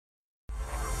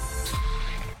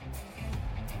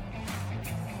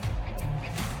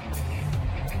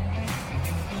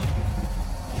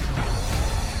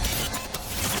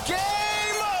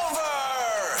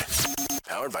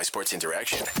Powered by Sports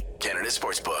Interaction, Canada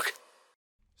Sportsbook.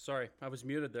 Sorry, I was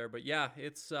muted there, but yeah,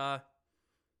 it's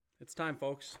time,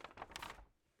 folks.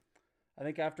 I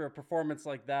think after a performance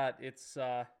like that, it's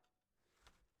time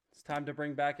to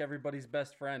bring back everybody's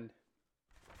best friend.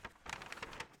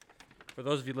 For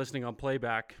those of you listening on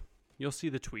playback, you'll see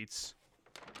the tweets.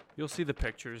 You'll see the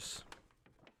pictures.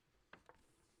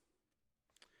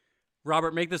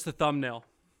 Robert, make this the thumbnail.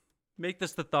 Make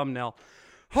this the thumbnail.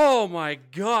 Oh my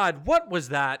God, what was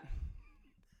that?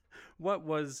 What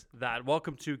was that?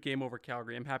 Welcome to Game Over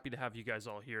Calgary. I'm happy to have you guys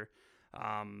all here.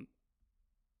 I'm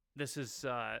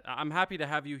happy to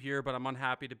have you here, but I'm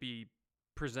unhappy to be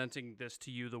presenting this to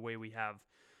you the way we have,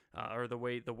 or the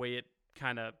way it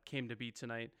kind of came to be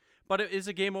tonight. But it is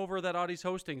a game over that Audie's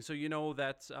hosting, so you know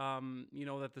that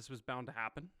this was bound to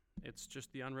happen. It's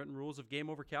just the unwritten rules of Game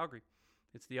Over Calgary.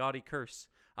 It's the Audie curse.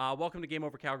 Welcome to Game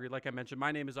Over Calgary. Like I mentioned,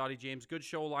 my name is Audie James. Good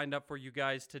show lined up for you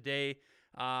guys today.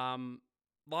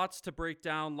 Lots to break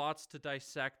down, lots to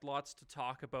dissect, lots to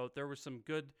talk about. There was some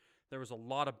good, there was a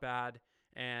lot of bad,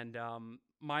 and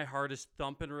my heart is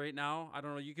thumping right now. I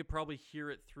don't know, you could probably hear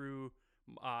it through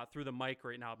the mic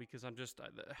right now because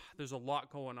there's a lot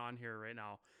going on here right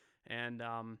now, and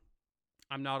I'm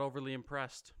not overly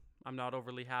impressed. I'm not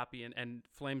overly happy, and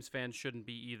Flames fans shouldn't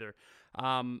be either.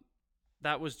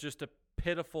 That was just a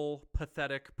pitiful,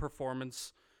 pathetic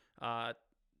performance. I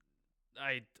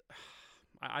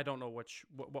don't know what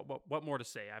more to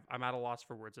say. I'm at a loss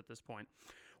for words at this point.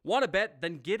 Want to bet?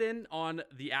 Then get in on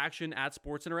the action at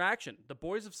Sports Interaction. The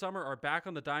boys of summer are back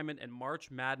on the diamond, and March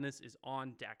Madness is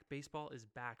on deck. Baseball is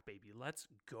back, baby. Let's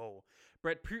go.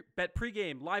 Bet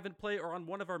pregame, live and play, or on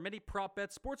one of our many prop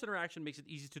bets. Sports Interaction makes it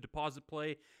easy to deposit,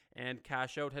 play, and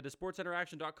cash out. Head to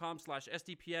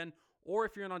sportsinteraction.com/SDPN, or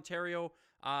if you're in Ontario,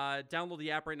 download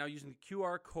the app right now using the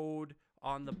QR code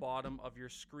on the bottom of your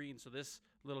screen. So this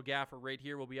little gaffer right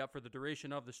here will be up for the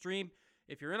duration of the stream.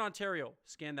 If you're in Ontario,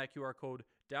 scan that QR code,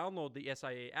 download the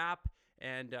SIA app,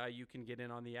 and you can get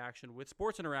in on the action with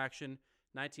Sports Interaction.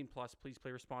 19 plus, please play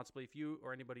responsibly. If you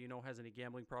or anybody you know has any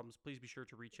gambling problems, please be sure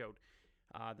to reach out.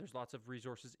 There's lots of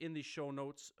resources in the show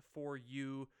notes for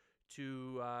you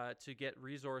to get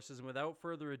resources. And without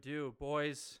further ado,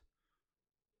 boys,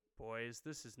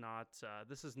 this is not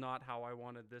how I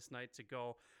wanted this night to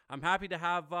go. I'm happy to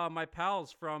have my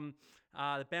pals from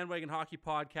the Bandwagon Hockey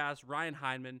Podcast, Ryan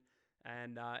Heineman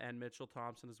and Mitchell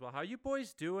Thompson as well. How you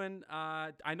boys doing?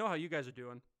 I know how you guys are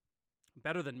doing.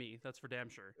 Better than me, that's for damn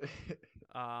sure.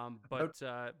 But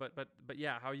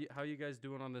yeah, how you guys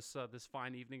doing on this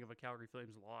fine evening of a Calgary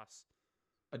Flames loss?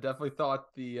 I definitely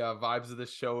thought the vibes of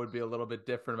this show would be a little bit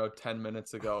different about 10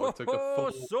 minutes ago. It took a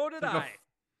full, so did I.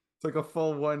 Took a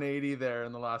full 180 there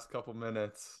in the last couple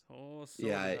minutes. Oh, so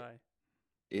did I.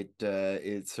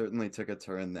 It certainly took a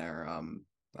turn there.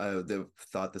 I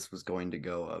thought this was going to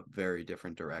go a very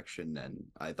different direction, and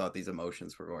I thought these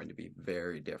emotions were going to be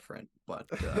very different, but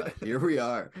here we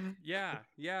are. Yeah.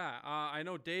 I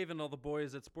know Dave and all the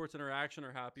boys at Sports Interaction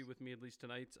are happy with me, at least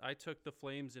tonight. I took the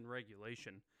Flames in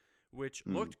regulation, which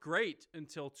looked great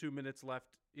until 2 minutes left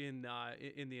in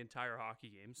the entire hockey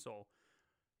game. So,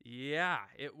 yeah,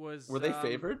 it was. Were they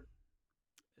favored?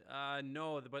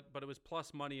 No, but it was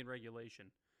plus money in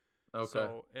regulation. Okay.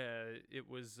 So it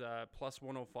was plus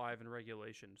 105 in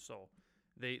regulation. So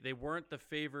they weren't the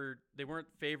favored. They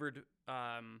weren't favored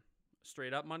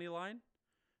straight up money line,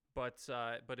 but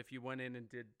if you went in and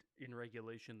did in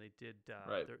regulation, they did.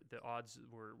 Right. The odds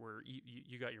were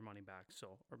you got your money back.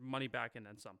 So or money back and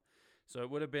then some. So it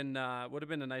would have been a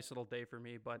nice little day for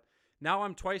me, but. Now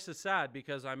I'm twice as sad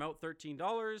because I'm out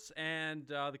 $13 and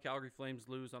the Calgary Flames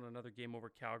lose on another Game Over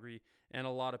Calgary, and a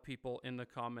lot of people in the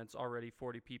comments already,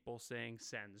 40 people saying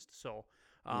sensed. So,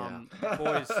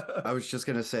 boys. I was just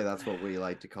going to say that's what we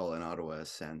like to call in Ottawa,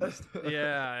 sensed.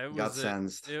 Yeah, it got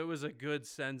sensed. It was a good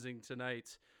sensing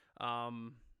tonight.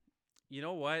 You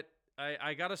know what?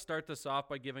 I got to start this off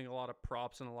by giving a lot of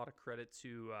props and a lot of credit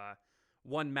to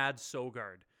one Mad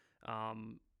Sogard.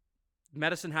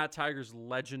 Medicine Hat Tigers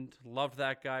legend. Loved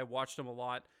that guy. Watched him a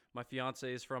lot. My fiance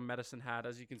is from Medicine Hat.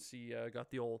 As you can see,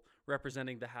 got the old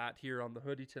representing the hat here on the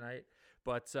hoodie tonight.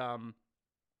 But,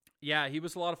 yeah, he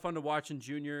was a lot of fun to watch in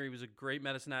junior. He was a great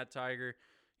Medicine Hat Tiger.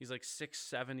 He's like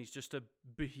 6'7". He's just a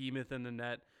behemoth in the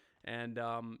net. And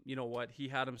you know what? He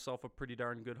had himself a pretty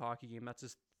darn good hockey game. That's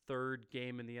his third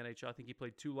game in the NHL. I think he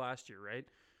played 2 last year, right?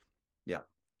 Yeah.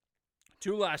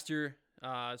 2 last year.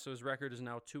 So his record is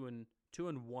now 2-1.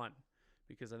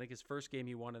 Because I think his first game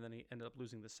he won, and then he ended up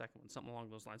losing the second one, something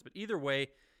along those lines. But either way,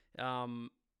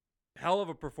 hell of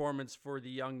a performance for the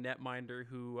young netminder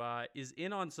who is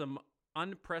in on some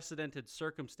unprecedented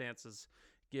circumstances,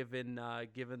 given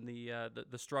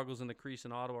the struggles in the crease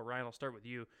in Ottawa. Ryan, I'll start with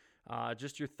you.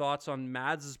 Just your thoughts on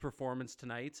Mads' performance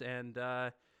tonight, and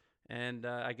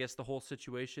I guess the whole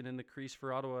situation in the crease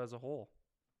for Ottawa as a whole.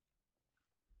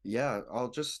 Yeah,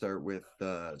 I'll just start with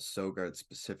Sogard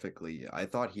specifically. I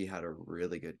thought he had a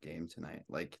really good game tonight.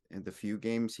 Like in the few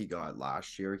games he got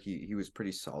last year, he was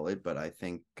pretty solid, but I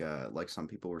think like some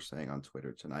people were saying on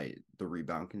Twitter tonight, the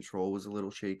rebound control was a little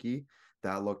shaky.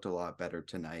 That looked a lot better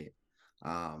tonight.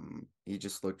 He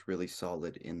just looked really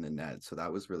solid in the net, so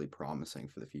that was really promising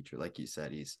for the future. Like you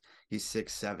said, he's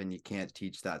 6'7". You can't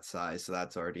teach that size, so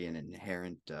that's already an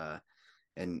inherent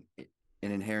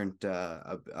an inherent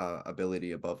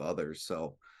ability above others.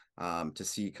 So to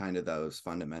see kind of those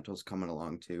fundamentals coming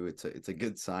along too, it's a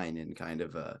good sign in kind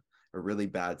of a really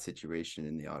bad situation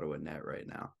in the Ottawa net right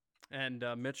now. And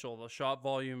Mitchell, the shot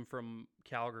volume from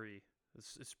Calgary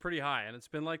is pretty high, and it's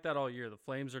been like that all year. The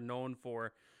Flames are known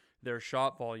for their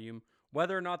shot volume.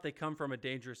 Whether or not they come from a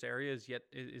dangerous area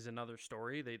is another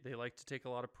story. They like to take a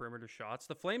lot of perimeter shots.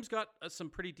 The Flames got some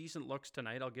pretty decent looks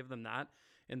tonight. I'll give them that.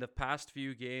 In the past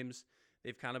few games,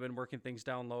 they've kind of been working things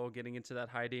down low, getting into that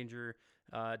high danger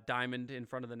diamond in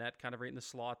front of the net, kind of right in the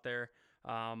slot there.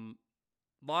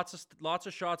 Lots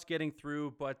of shots getting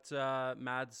through, but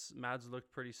Mads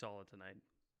looked pretty solid tonight.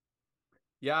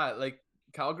 Yeah, like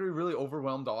Calgary really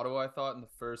overwhelmed Ottawa, I thought, in the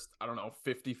first,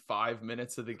 55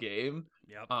 minutes of the game.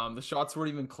 Yep. The shots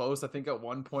weren't even close. I think at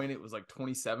one point it was like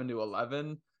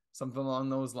 27-11, something along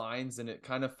those lines, and it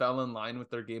kind of fell in line with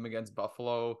their game against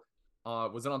Buffalo.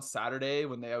 Was it on Saturday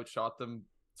when they outshot them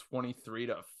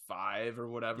 23-5 or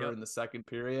whatever in the second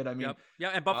period? I mean, yeah,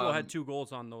 and Buffalo had 2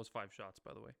 goals on those 5 shots,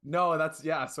 by the way. No, that's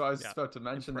so I was just about to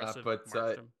mention Impressive that,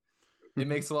 but it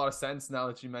makes a lot of sense now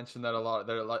that you mentioned that. A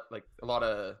lot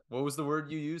of, what was the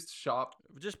word you used? Shop,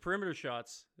 just perimeter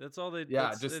shots. That's all they.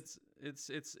 Yeah,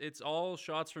 it's all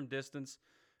shots from distance.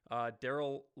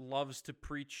 Daryl loves to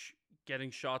preach getting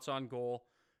shots on goal.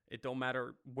 It don't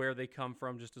matter where they come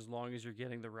from, just as long as you're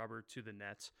getting the rubber to the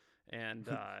net. And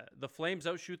the Flames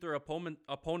outshoot their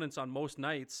opponents on most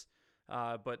nights,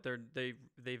 but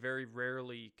they very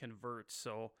rarely convert.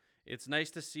 So it's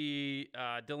nice to see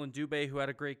Dylan Dubé, who had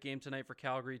a great game tonight for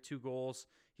Calgary, 2 goals.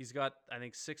 He's got, I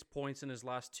think, 6 points in his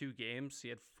last 2 games. He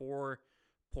had 4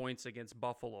 points against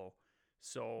Buffalo.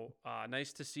 So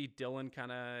nice to see Dylan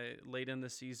kind of late in the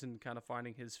season kind of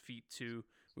finding his feet too.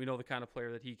 We know the kind of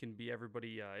player that he can be.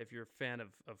 Everybody, if you're a fan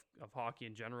of hockey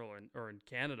in general or in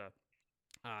Canada,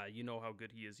 you know how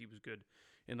good he is. He was good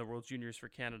in the World Juniors for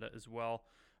Canada as well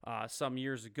some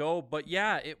years ago. But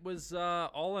yeah, it was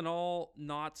all in all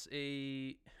not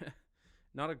a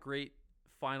great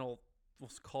final.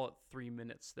 Let's call it 3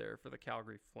 minutes there for the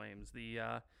Calgary Flames.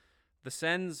 The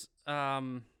Sens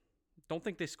don't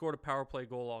think they scored a power play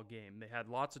goal all game. They had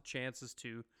lots of chances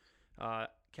to.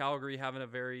 Calgary having a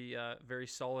very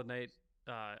solid night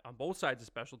on both sides of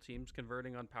special teams,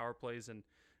 converting on power plays and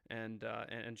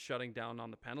shutting down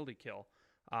on the penalty kill.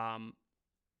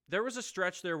 There was a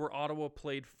stretch there where Ottawa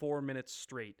played 4 minutes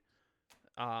straight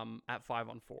at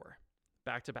 5-on-4,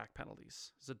 back-to-back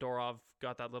penalties. Zadorov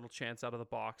got that little chance out of the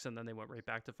box, and then they went right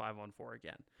back to 5-on-4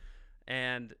 again.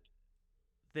 And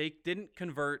they didn't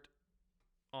convert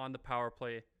on the power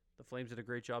play. The Flames did a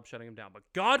great job shutting them down. But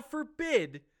God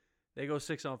forbid they go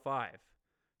 6-on-5,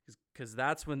 because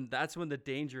that's when the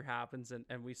danger happens,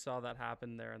 and we saw that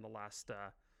happen there in the last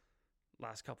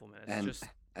couple minutes.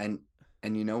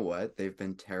 And you know what? They've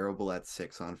been terrible at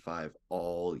 6-on-5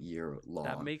 all year long.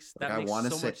 That makes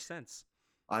much sense.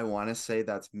 I want to say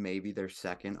that's maybe their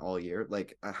second all year.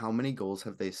 Like, how many goals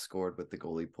have they scored with the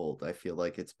goalie pulled? I feel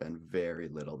like it's been very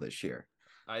little this year.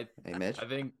 Hey, Mitch? I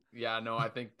think, I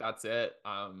think that's it.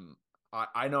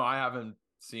 I know I haven't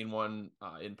seen one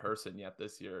in person yet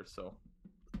this year, so.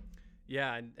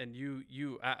 Yeah, and you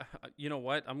know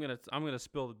what? I'm gonna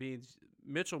spill the beans.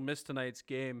 Mitchell missed tonight's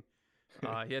game.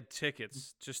 He had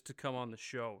tickets just to come on the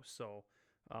show, so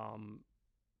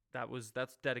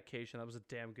that's dedication. That was a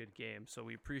damn good game. So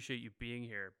we appreciate you being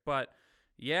here. But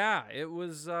yeah, it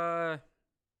was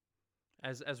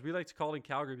as we like to call it in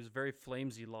Calgary, it was a very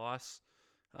flamesy loss.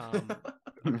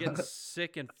 I'm getting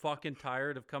sick and fucking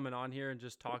tired of coming on here and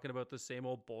just talking about the same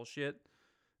old bullshit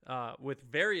with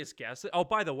various guests. Oh,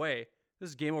 by the way, this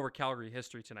is Game Over Calgary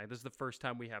history tonight. This is the first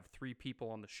time we have 3 people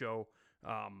on the show.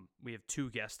 We have 2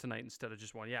 guests tonight instead of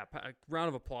just 1. Yeah, round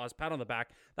of applause, pat on the back.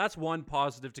 That's one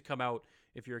positive to come out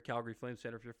if you're a Calgary Flames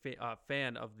fan or if you're a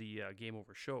fan of the Game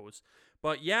Over shows.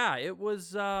 But yeah, it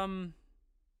was like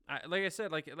I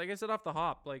said off the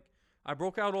hop. Like, I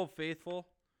broke out Old Faithful.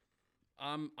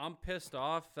 I'm pissed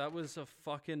off. That was a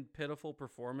fucking pitiful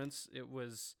performance. It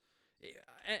was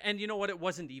And you know what? It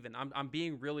wasn't even. I'm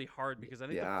being really hard because I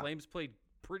think the Flames played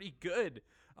pretty good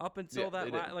up until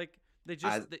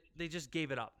they just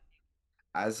gave it up.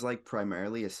 As like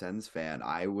primarily a Sens fan,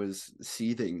 I was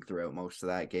seething throughout most of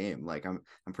that game. Like I'm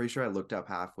pretty sure I looked up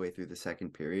halfway through the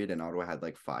second period and Ottawa had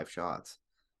like 5 shots.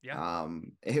 Yeah.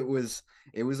 It was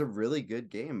a really good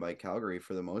game by Calgary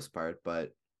for the most part,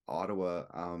 but Ottawa,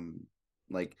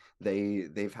 like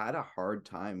they've had a hard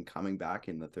time coming back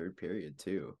in the third period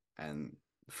too. And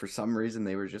for some reason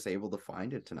they were just able to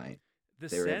find it tonight.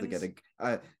 They were able to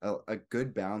get a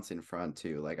good bounce in front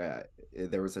too. Like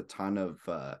there was a ton of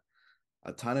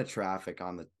traffic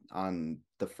on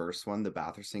the first one, the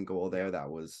Batherson goal there. That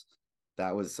was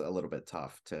a little bit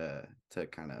tough to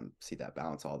kind of see that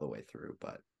bounce all the way through,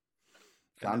 but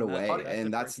found a way,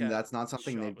 and that's not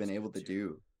something they've been able to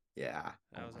do. Yeah,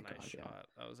 that was a nice shot.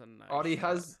 That was a nice. Audie,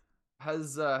 has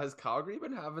Calgary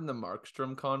been having the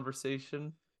Markstrom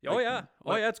conversation? Oh yeah,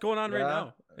 it's going on right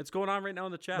now. It's going on right now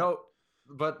in the chat. No,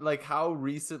 but like how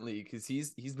recently? Because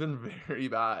he's been very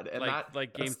bad, and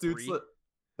like game 3.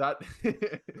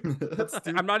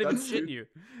 I'm not even shitting you.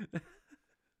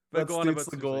 But going about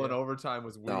the goal in overtime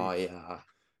was weird. Oh yeah.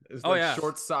 It's like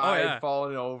short side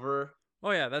falling over.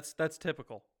 Oh yeah, that's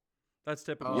typical. That's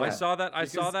typical. Yeah. I saw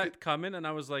that coming, and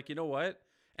I was like, you know what?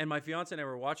 And my fiance and I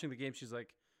were watching the game.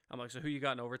 I'm like, so who you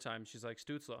got in overtime? She's like,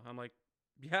 Stützle. I'm like,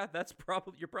 yeah,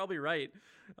 you're probably right.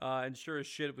 And sure as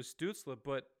shit, it was Stützle.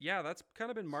 But yeah, that's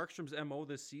kind of been Markstrom's MO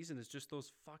this season, is just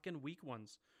those fucking weak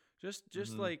ones.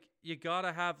 Just like, you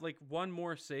gotta have like one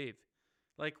more save,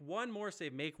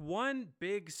 make one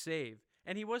big save.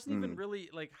 And he wasn't even really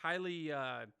like highly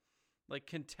like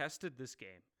contested this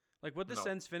game. Like, what the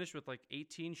Sens finished with, like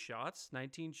 18 shots,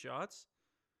 19 shots.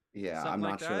 Yeah, I'm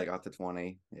not sure they got to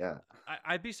 20. Yeah,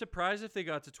 I'd be surprised if they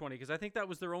got to 20, because I think that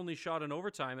was their only shot in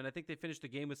overtime, and I think they finished the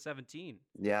game with 17.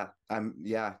 Yeah,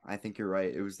 I think you're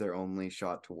right. It was their only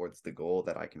shot towards the goal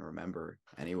that I can remember.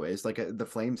 Anyways, like the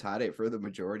Flames had it for the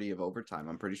majority of overtime.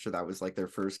 I'm pretty sure that was like their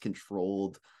first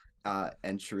controlled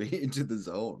entry into the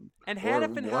zone. And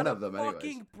Hannafin had a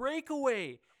fucking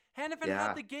breakaway. Hannafin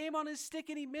had the game on his stick,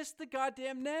 and he missed the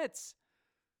goddamn nets.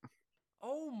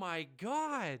 Oh my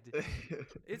God.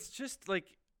 It's just like,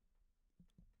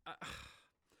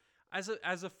 as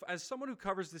someone who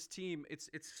covers this team, it's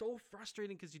so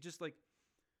frustrating, because you just like,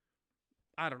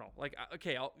 I don't know. Like,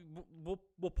 okay,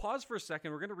 we'll pause for a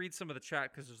second. We're going to read some of the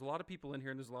chat, because there's a lot of people in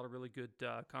here and there's a lot of really good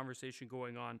conversation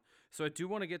going on. So I do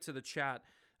want to get to the chat,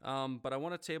 but I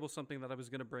want to table something that I was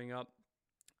going to bring up.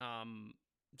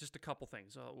 Just a couple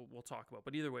things we'll talk about,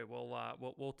 but either way,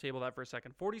 we'll table that for a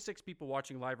second. 46 people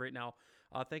watching live right now.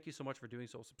 Thank you so much for doing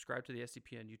so. Subscribe to the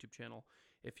SDPN YouTube channel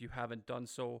if you haven't done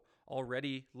so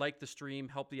already. Like the stream,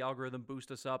 help the algorithm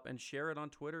boost us up, and share it on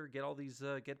Twitter. Get all these,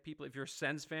 get people. If you're a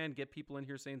Sens fan, get people in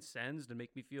here saying Sens to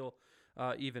make me feel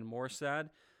even more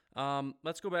sad.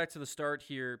 Let's go back to the start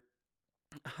here.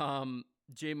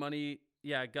 J Money,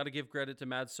 got to give credit to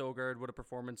Mads Søgaard. What a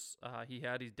performance he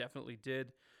had. He definitely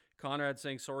did. Conrad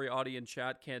saying, sorry, Audie in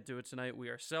chat, can't do it tonight. We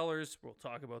are sellers. We'll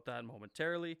talk about that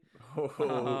momentarily.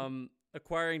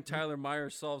 Acquiring Tyler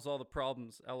Myers solves all the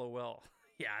problems. LOL.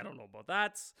 Yeah, I don't know about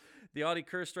that. The Audie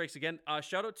curse strikes again.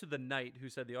 Shout out to the Knight, who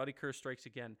said the Audie curse strikes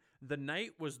again. The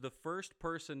Knight was the first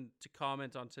person to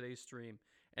comment on today's stream,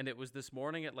 and it was this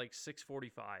morning at like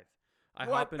 6:45.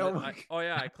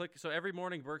 I click. So every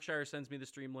morning, Berkshire sends me the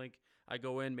stream link. I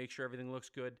go in, make sure everything looks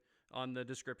good on the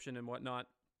description and whatnot.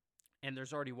 And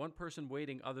there's already one person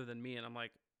waiting other than me. And I'm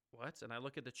like, what? And I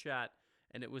look at the chat,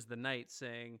 and it was the Knight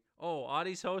saying, oh,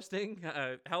 Audie's hosting?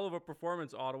 Hell of a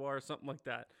performance, Ottawa, or something like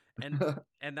that. And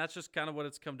and that's just kind of what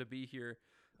it's come to be here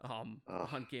on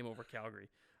Game Over Calgary.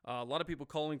 A lot of people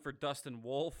calling for Dustin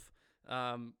Wolf.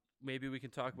 Maybe we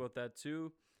can talk about that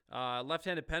too.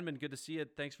 Left-handed Penman, good to see you.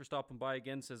 Thanks for stopping by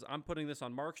again. Says, I'm putting this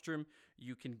on Markstrom.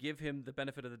 You can give him the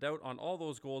benefit of the doubt on all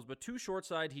those goals, but 2 short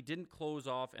side, he didn't close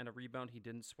off, and a rebound he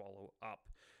didn't swallow up.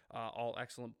 All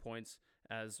excellent points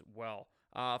as well.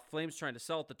 Flames trying to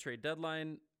sell at the trade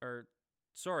deadline,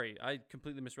 sorry, I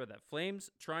completely misread that. Flames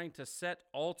trying to set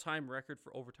all-time record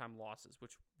for overtime losses,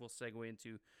 which we'll segue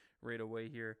into right away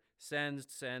here. Sends.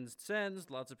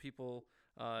 Lots of people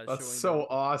that's so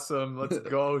awesome. Let's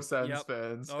go, Sens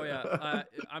fans. Oh yeah.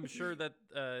 I'm sure that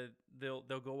they'll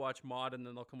go watch Mod, and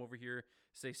then they'll come over here,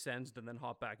 say Sens, and then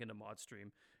hop back into Mod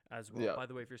stream as well. By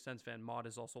the way, if you're a Sens fan, Mod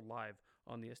is also live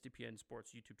on the SDPN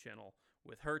Sports YouTube channel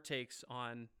with her takes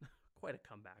on quite a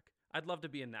comeback. I'd love to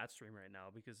be in that stream right now,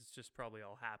 because it's just probably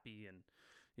all happy and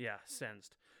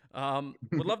sensed.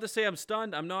 Would love to say I'm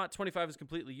stunned. I'm not. 25 is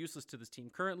completely useless to this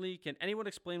team currently. Can anyone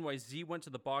explain why Z went to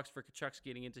the box for Kachuk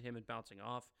skating into him and bouncing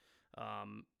off?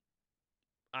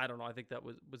 I don't know. I think that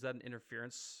was that an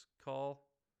interference call?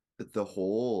 The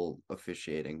whole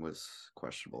officiating was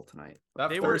questionable tonight. That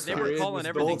They first were period calling was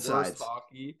everything. the worst Both sides.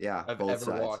 hockey Yeah, I've both ever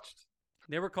sides. watched.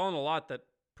 They were calling a lot that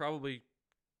probably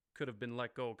could have been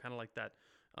let go, kind of like that,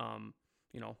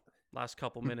 last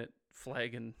couple minute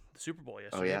flag in the Super Bowl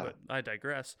yesterday. yeah. But I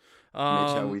digress. Mitch,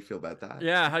 how we feel about that?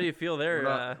 Yeah, how do you feel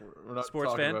there, We're not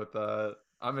sports talking fan? about that.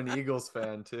 I'm an Eagles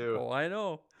fan too. Oh, I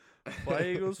know.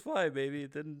 Fly Eagles fly, baby.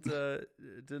 It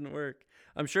didn't work.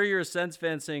 I'm sure you're a Sens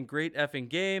fan saying great effing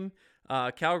game.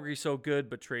 Calgary so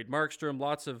good, but trade Markstrom.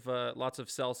 Lots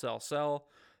of sell.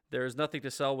 There's nothing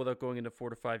to sell without going into 4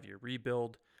 to 5 year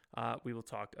rebuild. We will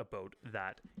talk about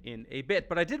that in a bit.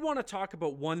 But I did want to talk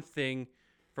about one thing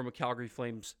from a Calgary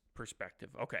Flames perspective.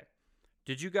 Okay.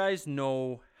 Did you guys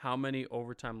know how many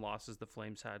overtime losses the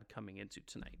Flames had coming into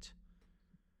tonight?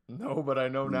 No, but I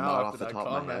know now Not after off the that top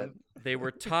of my head. comment. They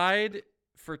were tied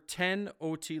for 10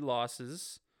 OT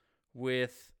losses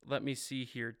with, let me see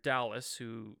here, Dallas,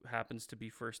 who happens to be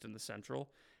first in the Central,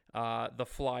 the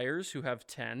Flyers, who have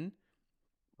 10,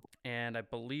 and I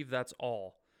believe that's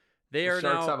all. The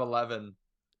Sharks have 11.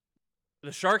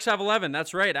 The Sharks have 11.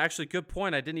 That's right. Actually, good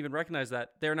point. I didn't even recognize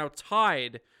that. They're now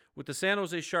tied with the San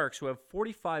Jose Sharks, who have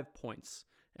 45 points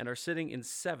and are sitting in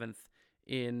 7th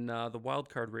in the wild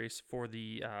card race for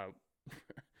the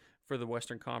for the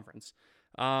Western Conference,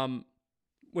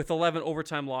 with 11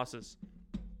 overtime losses.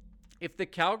 If the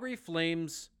Calgary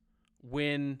Flames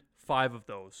win 5 of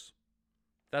those,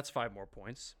 that's 5 more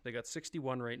points. They got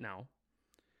 61 right now.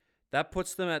 That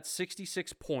puts them at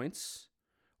 66 points,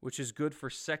 which is good for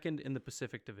second in the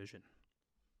Pacific Division.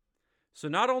 So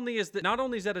not only is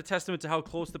that a testament to how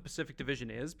close the Pacific Division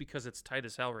is, because it's tight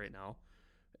as hell right now.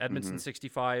 Edmonton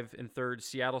 65 in third,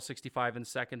 Seattle 65 in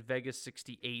second, Vegas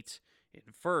 68 in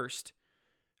first.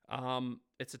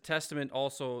 It's a testament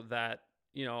also that,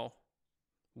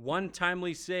 one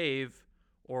timely save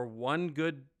or one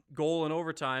good goal in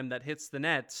overtime that hits the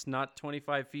nets, not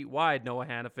 25 feet wide, Noah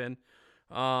Hannafin,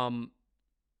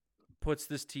 puts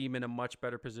this team in a much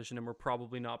better position, and we're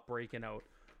probably not breaking out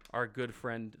our good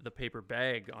friend the paper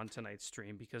bag on tonight's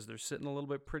stream because they're sitting a little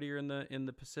bit prettier in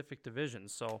the Pacific Division.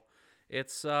 So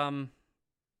it's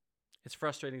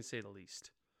frustrating to say the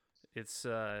least. It's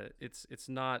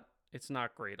not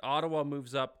great. Ottawa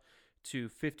moves up to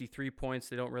 53 points.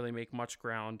 They don't really make much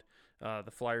ground.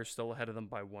 The Flyers still ahead of them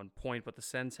by 1 point, but the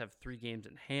Sens have 3 games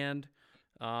in hand.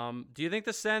 Do you think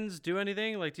the Sens do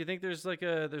anything? Like, do you think there's a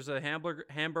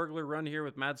Hamburglar run here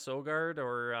with Matt Sogard,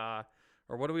 or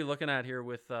what are we looking at here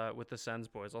with the Sens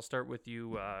boys? I'll start with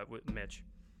you, with Mitch.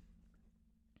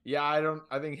 Yeah,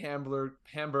 I think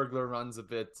Hamburglar runs a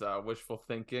bit wishful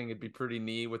thinking. It'd be pretty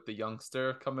neat with the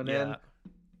youngster coming in.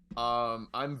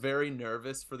 I'm very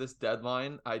nervous for this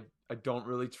deadline. I don't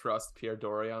really trust Pierre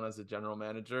Dorion as a general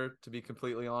manager, to be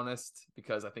completely honest,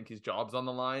 because I think his job's on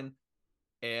the line.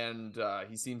 And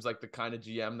he seems like the kind of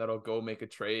GM that'll go make a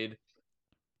trade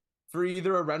for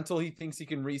either a rental he thinks he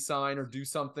can re-sign or do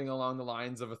something along the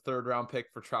lines of a 3rd-round pick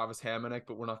for Travis Hamonic,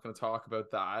 but we're not going to talk about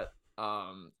that.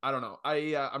 I don't know.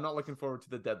 I'm not looking forward to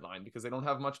the deadline because they don't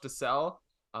have much to sell,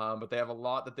 but they have a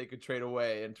lot that they could trade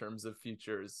away in terms of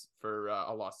futures for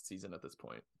a lost season at this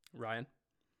point. Ryan?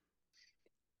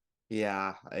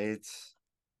 Yeah, it's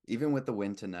even with the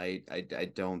win tonight, I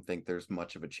don't think there's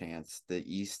much of a chance. The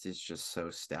East is just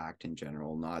so stacked in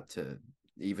general, not to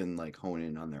even like hone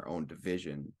in on their own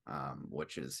division,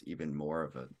 which is even more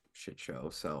of a shit show.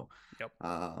 So, yep.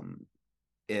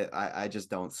 I just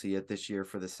don't see it this year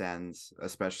for the Sens,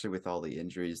 especially with all the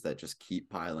injuries that just keep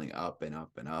piling up and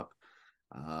up and up.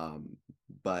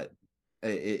 But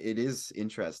it is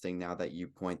interesting now that you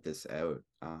point this out.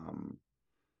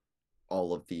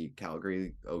 All of the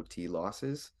Calgary OT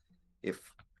losses.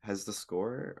 Has the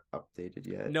score updated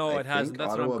yet? No, it hasn't.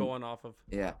 That's what I'm going off of.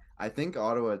 Yeah, I think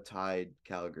Ottawa tied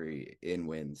Calgary in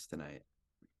wins tonight.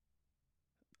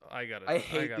 I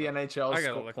hate the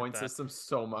NHL point system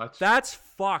so much. That's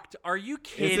fucked. Are you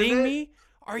kidding me?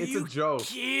 It's a joke.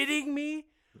 Kidding me?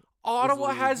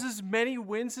 Ottawa has as many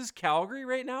wins as Calgary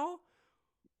right now?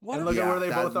 What? And look at where they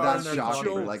both are in their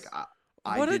shocking. Like,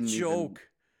 what a joke.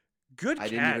 Good catch. I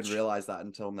didn't even realize that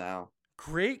until now.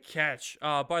 Great catch.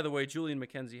 By the way, Julian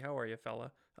McKenzie, how are you,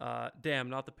 fella? Damn,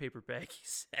 not the paper bag, he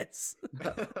says.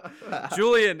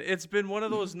 Julian, it's been one of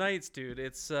those nights, dude.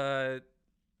 It's I'll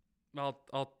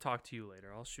talk to you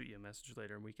later. I'll shoot you a message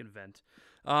later and we can vent.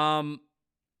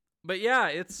 But yeah,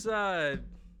 it's that's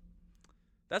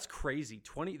crazy.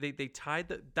 20 they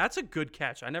tied that's a good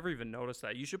catch. I never even noticed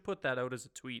that. You should put that out as a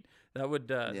tweet. That would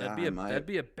that'd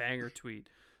be a banger tweet.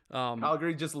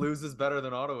 Calgary just loses better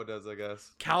than Ottawa does, I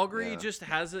guess. Calgary Yeah. just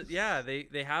has it. Yeah,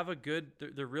 they have a good.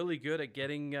 They're really good at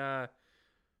getting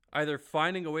either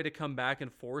finding a way to come back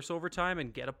and force overtime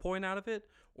and get a point out of it,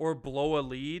 or blow a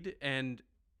lead and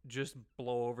just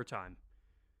blow overtime.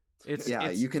 It's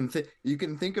you can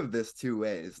think of this two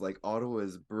ways. Like Ottawa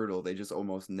is brutal; they just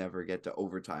almost never get to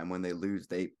overtime. When they lose,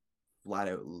 they flat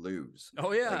out lose.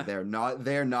 Oh yeah, Like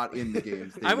they're not in the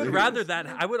games. They I would lose. rather that.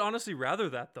 I would honestly rather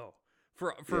that though.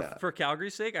 Yeah. For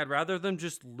Calgary's sake, I'd rather them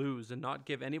just lose and not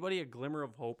give anybody a glimmer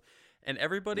of hope. And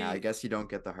everybody, Yeah, I guess you don't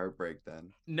get the heartbreak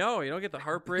then. no, you don't get the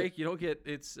heartbreak. You don't get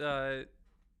it's.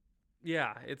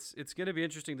 Yeah, it's going to be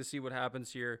interesting to see what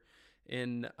happens here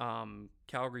in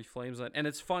Calgary Flames land. And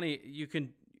it's funny, you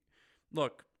can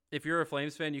look, if you're a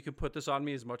Flames fan, you can put this on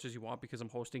me as much as you want because I'm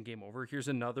hosting Game Over. Here's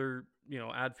another,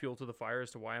 add fuel to the fire as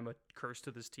to why I'm a curse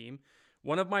to this team.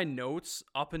 One of my notes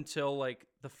up until like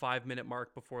the 5-minute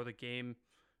mark before the game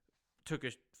took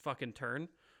a fucking turn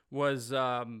was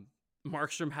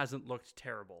Markstrom hasn't looked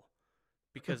terrible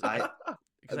because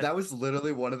That was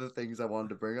literally one of the things I wanted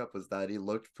to bring up was that he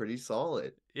looked pretty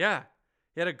solid. yeah,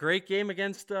 he had a great game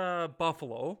against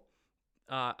Buffalo.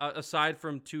 Aside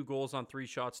from 2 goals on 3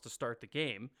 shots to start the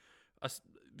game,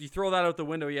 you throw that out the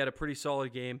window. He had a pretty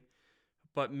solid game.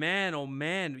 But man, oh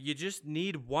man, you just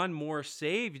need one more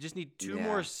save. You just need 2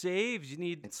 more saves. You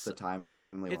need It's the timely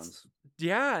ones.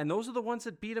 Yeah, and those are the ones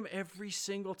that beat him every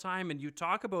single time. And you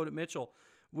talk about it, Mitchell,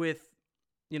 with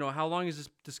how long has this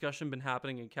discussion been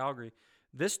happening in Calgary?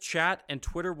 This chat and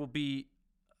Twitter will be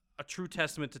a true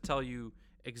testament to tell you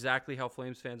exactly how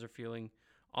Flames fans are feeling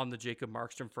on the Jacob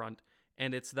Markstrom front.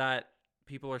 And it's that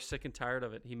people are sick and tired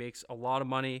of it. He makes a lot of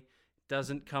money,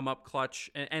 doesn't come up clutch.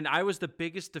 And I was the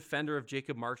biggest defender of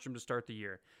Jacob Markstrom to start the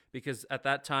year because at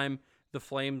that time, the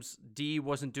Flames D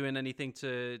wasn't doing anything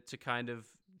to kind of,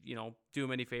 do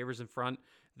him any favors in front.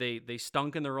 They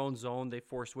stunk in their own zone. They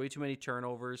forced way too many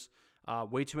turnovers,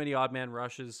 way too many odd man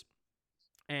rushes,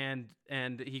 and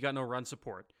he got no run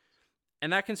support.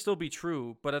 And that can still be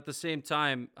true, but at the same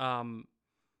time, I'm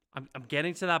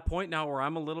getting to that point now where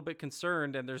I'm a little bit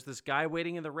concerned, and there's this guy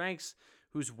waiting in the ranks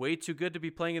who's way too good to be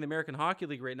playing in the American Hockey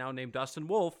League right now named Dustin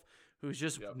Wolf, who's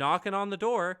just knocking on the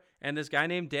door, and this guy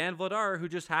named Dan Vladar, who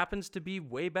just happens to be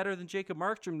way better than Jacob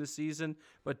Markstrom this season,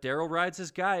 but Daryl rides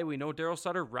his guy. We know Daryl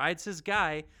Sutter rides his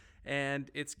guy,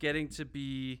 and it's getting to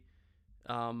be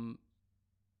a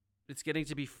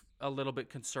little bit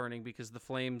concerning because the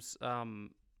Flames, I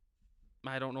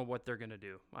don't know what they're going to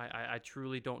do. I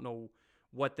truly don't know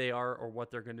what they are or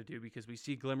what they're going to do because we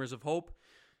see glimmers of hope.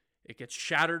 It gets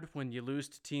shattered when you lose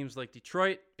to teams like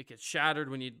Detroit. It gets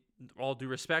shattered when you, all due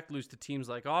respect, lose to teams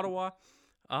like Ottawa.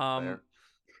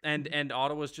 And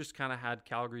Ottawa's just kind of had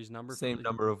Calgary's number. Same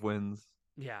number of wins.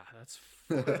 Yeah, that's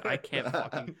I can't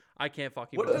fucking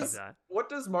believe that. What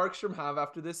does Markstrom have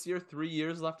after this year? 3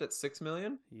 years left at $6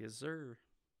 million? Yes, sir.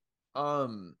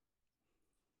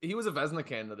 He was a Vezina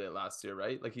candidate last year,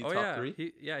 right? Like top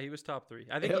 3? He was top 3.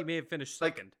 I think he may have finished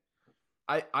second.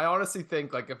 I honestly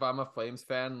think like if I'm a Flames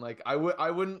fan, like I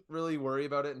wouldn't really worry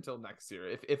about it until next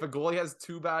year. If a goalie has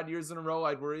 2 bad years in a row,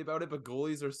 I'd worry about it. But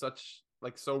goalies are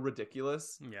so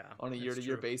ridiculous. Yeah, on a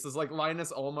year-to-year basis. Like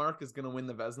Linus Ullmark is gonna win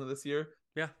the Vezina this year.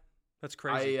 Yeah, that's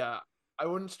crazy. I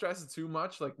wouldn't stress it too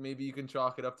much. Like maybe you can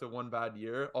chalk it up to 1 bad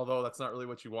year, although that's not really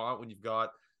what you want when you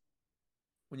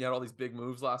had all these big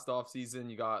moves last offseason.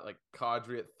 You got like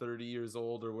Kadri at 30 years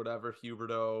old or whatever,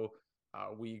 Huberdeau,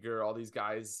 Uyghur, all these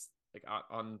guys like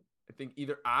on I think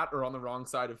either at or on the wrong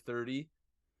side of 30.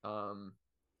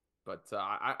 But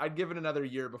I'd give it another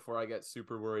year before I get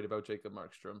super worried about Jacob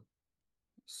Markstrom.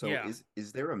 So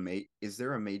is there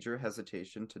a major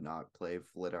hesitation to not play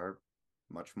Vladar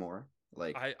much more?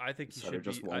 Like I think he Sutter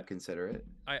just won't consider it.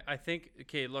 I think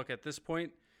look, at this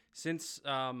point, since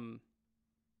the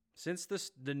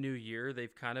new year,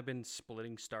 they've kind of been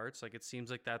splitting starts. Like it seems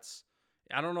like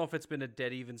I don't know if it's been a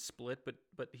dead even split,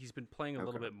 but he's been playing a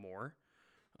little bit more.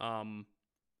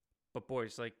 But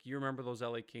boys, like you remember those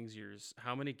LA Kings years?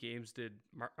 How many games did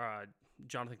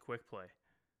Jonathan Quick play?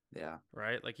 Yeah.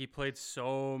 Right? Like he played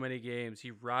so many games.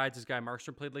 He rides his guy.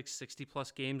 Markstrom played like 60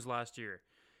 plus games last year.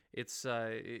 It's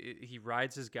he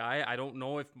rides his guy. I don't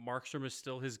know if Markstrom is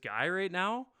still his guy right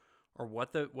now or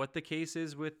what the case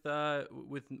is with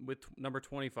number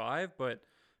 25, but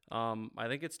I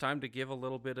think it's time to give a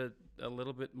little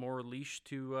bit more leash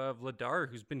to Vladar,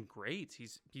 who's been great.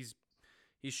 He's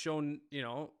shown,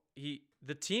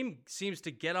 the team seems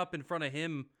to get up in front of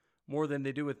him more than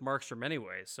they do with Markstrom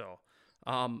anyway. So,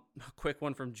 a quick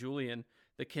one from Julian.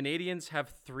 The Canadians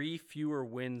have 3 fewer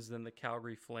wins than the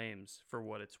Calgary Flames, for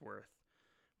what it's worth.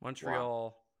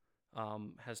 Montreal,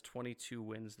 has 22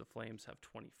 wins. The Flames have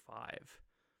 25.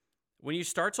 When you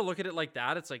start to look at it like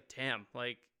that, it's like, damn,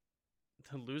 like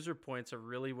the loser points are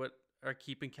really what are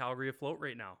keeping Calgary afloat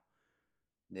right now.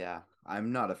 Yeah,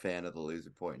 I'm not a fan of the loser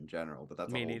point in general, but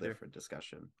that's Me a whole neither. different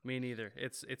discussion. Me neither.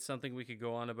 It's something we could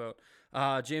go on about.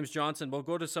 James Johnson. We'll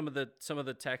go to some of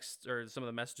the texts or some of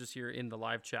the messages here in the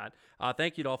live chat.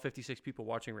 Thank you to all 56 people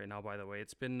watching right now. By the way,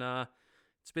 it's been an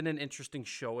interesting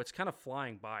show. It's kind of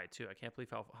flying by too. I can't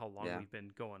believe how long we've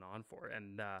been going on for,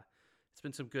 and it's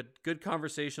been some good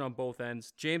conversation on both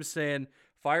ends. James saying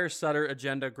Fire Sutter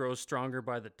agenda grows stronger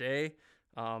by the day.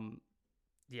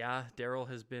 Yeah, Daryl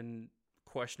has been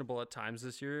questionable at times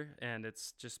this year, and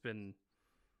it's just been,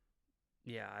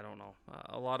 I don't know.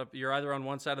 A lot of you're either on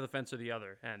one side of the fence or the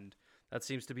other, and that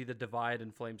seems to be the divide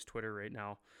in Flames Twitter right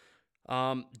now.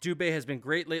 Dubé has been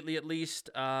great lately, at least.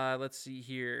 Let's see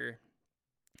here.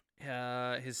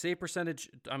 His save percentage,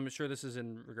 I'm sure this is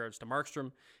in regards to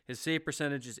Markstrom. His save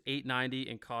percentage is .890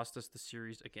 and cost us the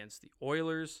series against the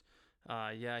Oilers.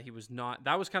 He was not.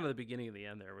 That was kind of the beginning of the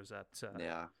end. There was that.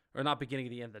 Or not beginning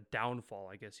of the end, the downfall,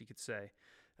 I guess you could say.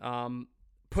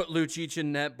 Put Lucic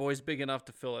in net, boys big enough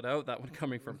to fill it out. That one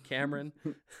coming from Cameron.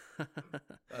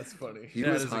 That's funny. He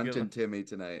was hunting Timmy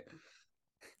tonight.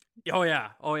 Oh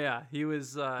yeah. He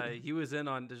was in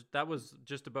on. That was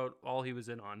just about all he was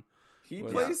in on. He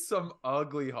plays some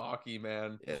ugly hockey,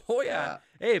 man. Oh yeah.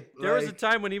 Hey, there was a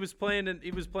time when he was playing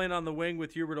on the wing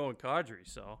with Huberdeau and Kadri.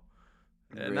 So.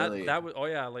 And really? that was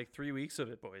like 3 weeks of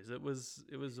it, boys. It was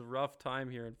a rough time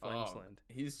here in Flamesland.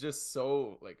 He's just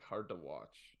so hard to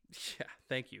watch. Yeah,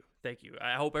 thank you.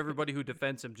 I hope everybody who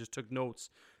defends him just took notes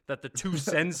that the two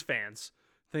Sens fans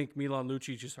think Milan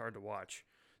Lucic is hard to watch.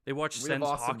 They watch Sens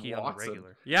hockey on the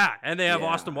regular. Yeah, and they have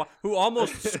Austin who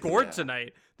almost scored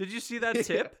tonight. Did you see that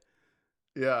tip?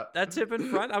 Yeah, that tip in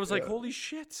front. I was like, holy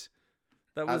shit!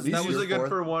 That was usually good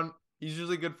for one. He's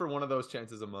usually good for one of those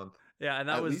chances a month. Yeah, and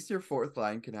at least your fourth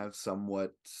line can have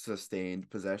somewhat sustained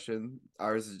possession.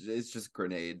 Ours is just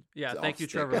grenade. Yeah, thank you,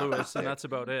 Trevor Lewis, and that's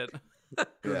about it.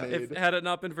 If had it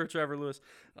not been for Trevor Lewis.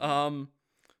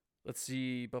 Let's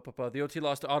see. The OT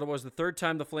loss to Ottawa is the third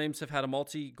time the Flames have had a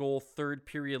multi-goal third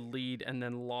period lead and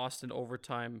then lost in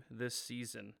overtime this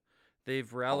season.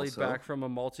 They've rallied back from a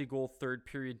multi-goal third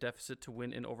period deficit to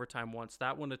win in overtime once.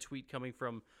 That one, a tweet coming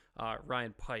from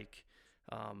Ryan Pike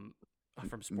from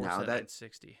Sportsnet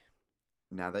 960.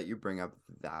 Now that you bring up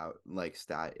that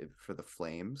stat for the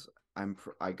Flames,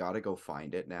 I gotta go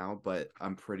find it now, but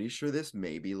I'm pretty sure this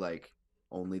may be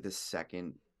only the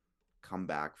second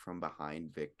comeback from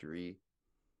behind victory,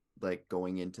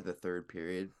 going into the third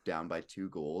period down by 2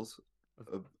 goals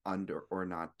under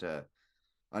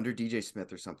DJ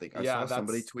Smith or something. I saw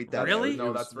somebody tweet that. Really?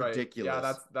 No, that's ridiculous.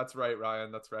 Yeah, that's right,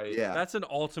 Ryan. That's right. Yeah, that's an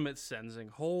ultimate sensing.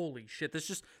 Holy shit!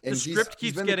 The and script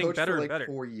keeps getting better and better.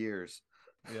 4 years.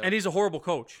 Yeah. And he's a horrible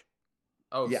coach.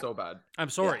 Oh, so bad. I'm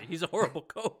sorry. Yeah. He's a horrible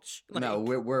coach. No,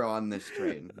 we're on this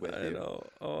train with you. Know.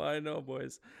 Oh, I know,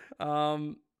 boys.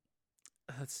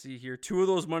 Let's see here. 2 of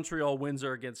those Montreal wins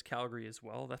are against Calgary as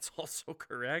well. That's also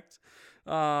correct.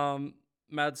 Mad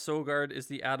Sogard is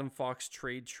the Adam Fox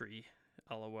trade tree.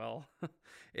 LOL.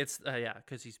 It's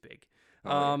because he's big.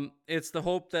 It's the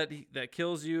hope that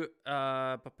kills you.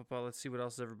 Let's see what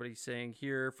else everybody's saying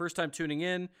here. First time tuning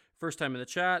in, first time in the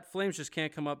chat. Flames just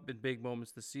can't come up in big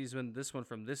moments this season. This one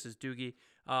from This Is Doogie.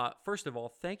 First of all,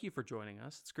 thank you for joining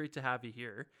us. It's great to have you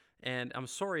here. And I'm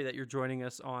sorry that you're joining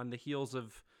us on the heels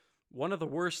of one of the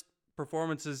worst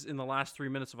performances in the last 3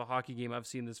 minutes of a hockey game I've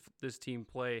seen this team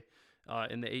play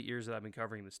in the 8 years that I've been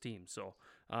covering this team. So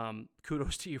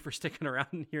kudos to you for sticking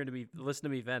around here to listen to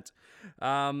me vent.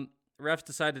 Refs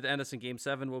decided to end us in Game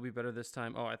 7. We'll be better this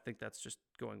time. Oh, I think that's just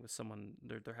going with someone.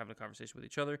 They're having a conversation with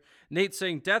each other. Nate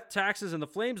saying death, taxes, and the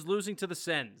Flames losing to the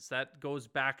Sens. That goes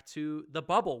back to the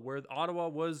bubble where Ottawa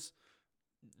was.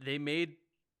 They made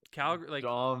Calgary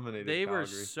dominated. They were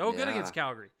so good against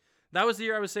Calgary. That was the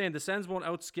year I was saying the Sens won't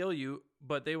outskill you,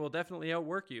 but they will definitely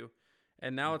outwork you.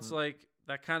 And now it's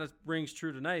that kind of rings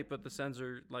true tonight. But the Sens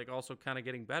are also kind of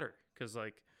getting better because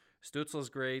Stützle's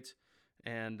great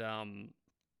and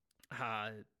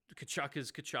Tkachuk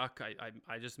is Tkachuk.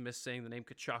 I just miss saying the name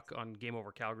Tkachuk on Game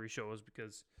Over Calgary shows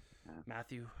because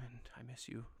Matthew, and I miss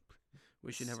you.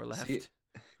 Wish you never left. See,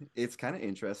 it's kind of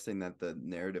interesting that the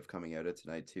narrative coming out of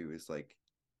tonight too is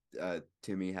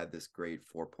Timmy had this great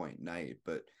 4-point night,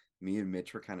 but me and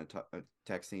Mitch were kind of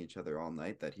texting each other all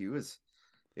night that it was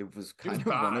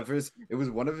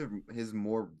one of his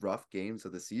more rough games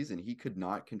of the season. He could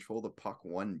not control the puck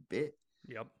one bit.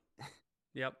 Yep.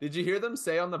 Did you hear them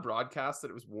say on the broadcast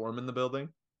that it was warm in the building?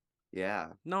 Yeah.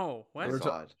 No. What? It was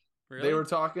odd. Really? They were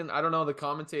talking, I don't know, the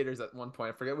commentators at one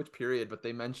point, I forget which period, but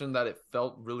they mentioned that it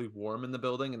felt really warm in the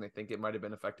building and they think it might have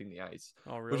been affecting the ice.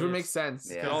 Oh, really? Which would make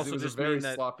sense. Yeah. It could Because also it was a just very mean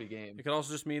that sloppy game. It could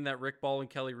also just mean that Rick Ball and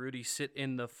Kelly Rudy sit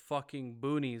in the fucking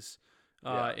boonies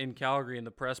Yeah. in Calgary in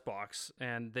the press box,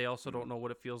 and they also Mm-hmm. don't know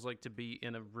what it feels like to be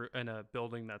in a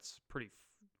building that's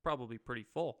probably pretty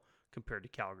full compared to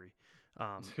Calgary.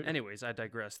 Anyways, I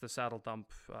digress. The saddle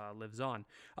dump lives on.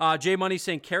 Jay Money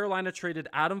saying Carolina traded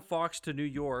Adam Fox to New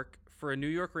York for a New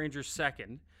York Rangers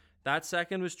second. That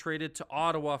second was traded to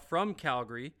Ottawa from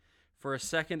Calgary for a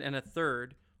second and a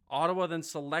third. Ottawa then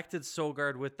selected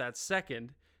Sogard with that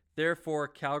second. Therefore,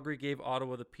 Calgary gave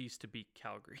Ottawa the piece to beat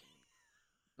Calgary.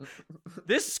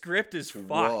 This script is fucked.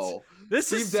 Whoa. This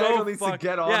Steve is Dangle so needs to fucked.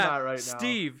 get on that right now.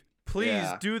 Steve, please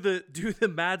Yeah. do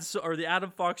the or the Adam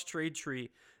Fox trade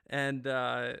tree and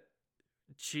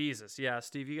Jesus, yeah,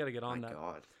 Steve, you got to get on My that.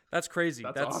 God. That's crazy.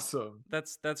 That's awesome.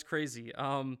 That's crazy.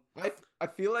 I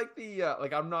feel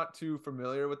like I'm not too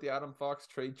familiar with the Adam Fox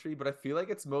trade tree, but I feel like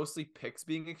it's mostly picks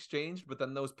being exchanged, but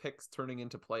then those picks turning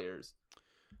into players.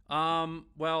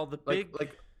 Well, the big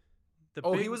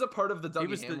he was a part of the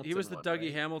Dougie Hamilton. He was the one, Dougie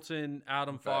right? Hamilton,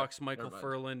 Adam Okay, Fox, Michael never mind.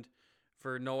 Furland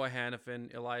for Noah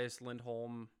Hannafin, Elias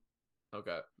Lindholm,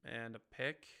 Okay. and a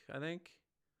pick, I think.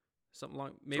 Something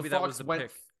like maybe So that Fox was the went,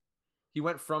 pick. He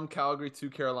went from Calgary to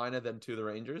Carolina, then to the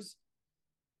Rangers.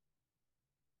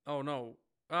 Oh no.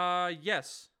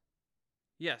 Yes.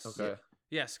 Okay.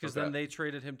 Yes, because Okay. then they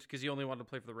traded him because he only wanted to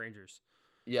play for the Rangers.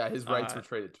 Yeah, his rights were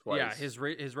traded twice. Yeah, his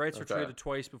rights were Okay. traded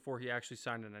twice before he actually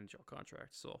signed an NHL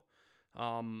contract. So,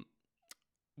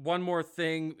 one more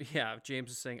thing. Yeah,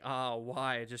 James is saying,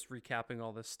 why? Just recapping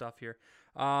all this stuff here.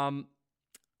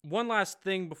 One last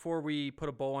thing before we put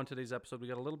a bow on today's episode. We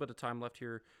got a little bit of time left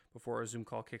here before our Zoom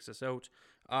call kicks us out.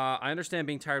 I understand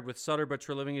being tired with Sutter, but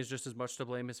Treliving is just as much to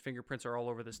blame. His fingerprints are all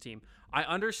over this team. I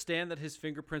understand that his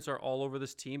fingerprints are all over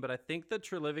this team, but I think that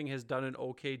Treliving has done an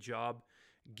okay job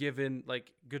given,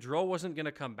 like, Gaudreau wasn't going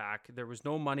to come back. There was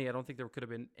no money. I don't think there could have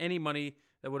been any money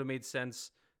that would have made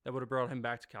sense that would have brought him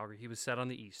back to Calgary. He was set on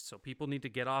the East. So people need to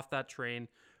get off that train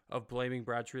of blaming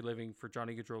Brad Treliving for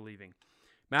Johnny Gaudreau leaving.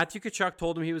 Matthew Tkachuk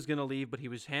told him he was going to leave, but he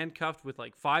was handcuffed with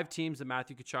like 5 teams that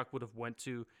Matthew Tkachuk would have went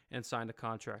to and signed a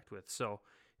contract with. So,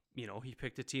 he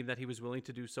picked a team that he was willing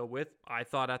to do so with. I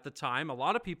thought at the time, a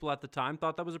lot of people at the time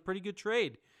thought that was a pretty good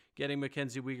trade, getting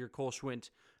Mackenzie Weegar, Cole Schwindt,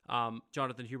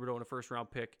 Jonathan Huberdeau, and a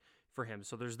first-round pick for him.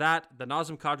 So there's that. The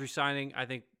Nazem Kadri signing, I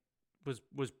think, was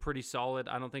pretty solid.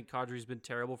 I don't think Kadri's been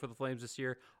terrible for the Flames this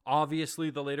year. Obviously,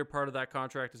 the later part of that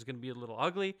contract is going to be a little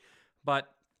ugly,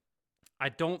 but I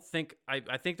don't think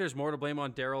I think there's more to blame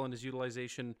on Daryl and his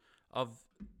utilization of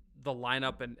the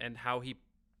lineup and how he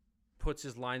puts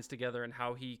his lines together and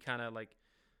how he kind of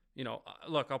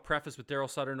look, I'll preface with Daryl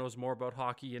Sutter knows more about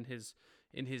hockey in his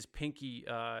pinky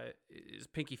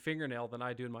fingernail than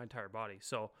I do in my entire body.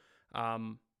 So,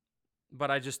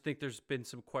 but I just think there's been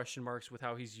some question marks with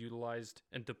how he's utilized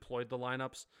and deployed the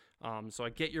lineups. So I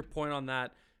get your point on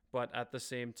that, but at the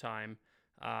same time,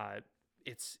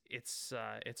 it's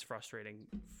frustrating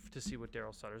to see what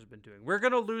Daryl Sutter's been doing. We're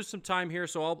going to lose some time here,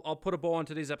 so I'll put a bow on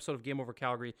today's episode of Game Over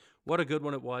Calgary. What a good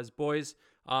one it was. Boys,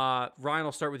 Ryan,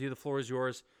 I'll start with you. The floor is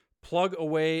yours. Plug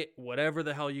away whatever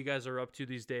the hell you guys are up to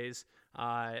these days.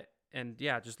 And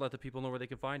yeah, just let the people know where they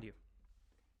can find you.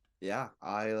 Yeah,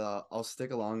 I'll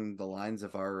stick along the lines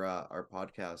of our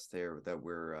podcast there that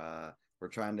we're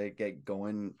trying to get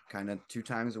going kind of 2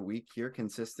 times a week here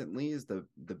consistently is the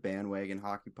Bandwagon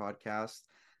Hockey Podcast.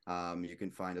 You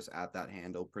can find us at that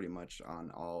handle pretty much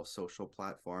on all social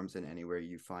platforms and anywhere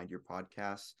you find your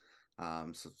podcasts.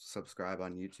 So subscribe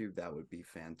on YouTube. That would be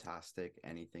fantastic.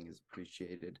 Anything is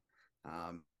appreciated.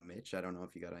 Mitch, I don't know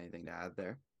if you got anything to add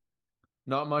there.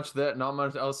 Not much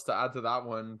else to add to that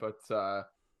one, but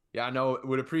yeah, no,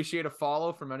 would appreciate a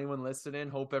follow from anyone listening.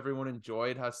 Hope everyone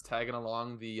enjoyed us tagging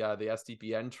along the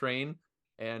SDPN train,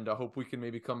 and I hope we can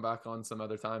maybe come back on some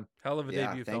other time. Hell of a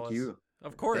debut, thank fellas. you.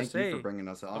 Of course. Thank you for bringing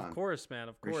us on. Of course, man.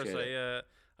 Of course. Appreciate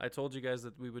I told you guys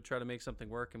that we would try to make something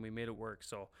work, and we made it work.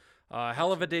 So,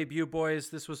 hell of a debut, boys.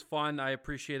 This was fun. I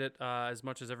appreciate it as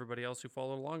much as everybody else who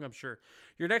followed along, I'm sure.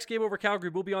 Your next Game Over Calgary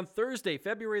will be on Thursday,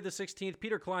 February the 16th.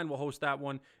 Peter Klein will host that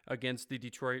one against the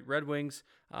Detroit Red Wings.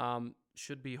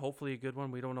 Should be hopefully a good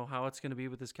one. We don't know how it's going to be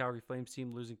with this Calgary Flames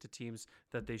team losing to teams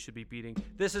that they should be beating.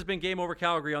 This has been Game Over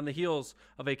Calgary on the heels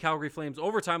of a Calgary Flames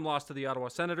overtime loss to the Ottawa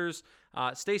Senators.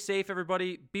 Stay safe,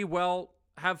 everybody. Be well.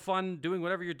 Have fun doing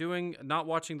whatever you're doing, not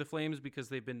watching the Flames because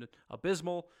they've been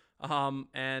abysmal.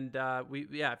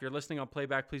 If you're listening on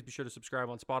playback, please be sure to subscribe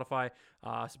on Spotify,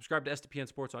 subscribe to SDPN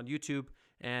Sports on YouTube,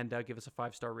 and give us a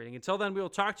 5-star rating. Until then, we will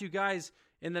talk to you guys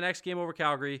in the next Game Over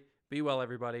Calgary. Be well,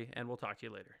 everybody, and we'll talk to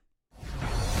you later.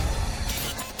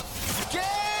 Game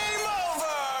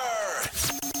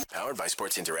over! Powered by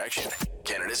Sports Interaction,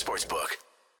 Canada Sportsbook.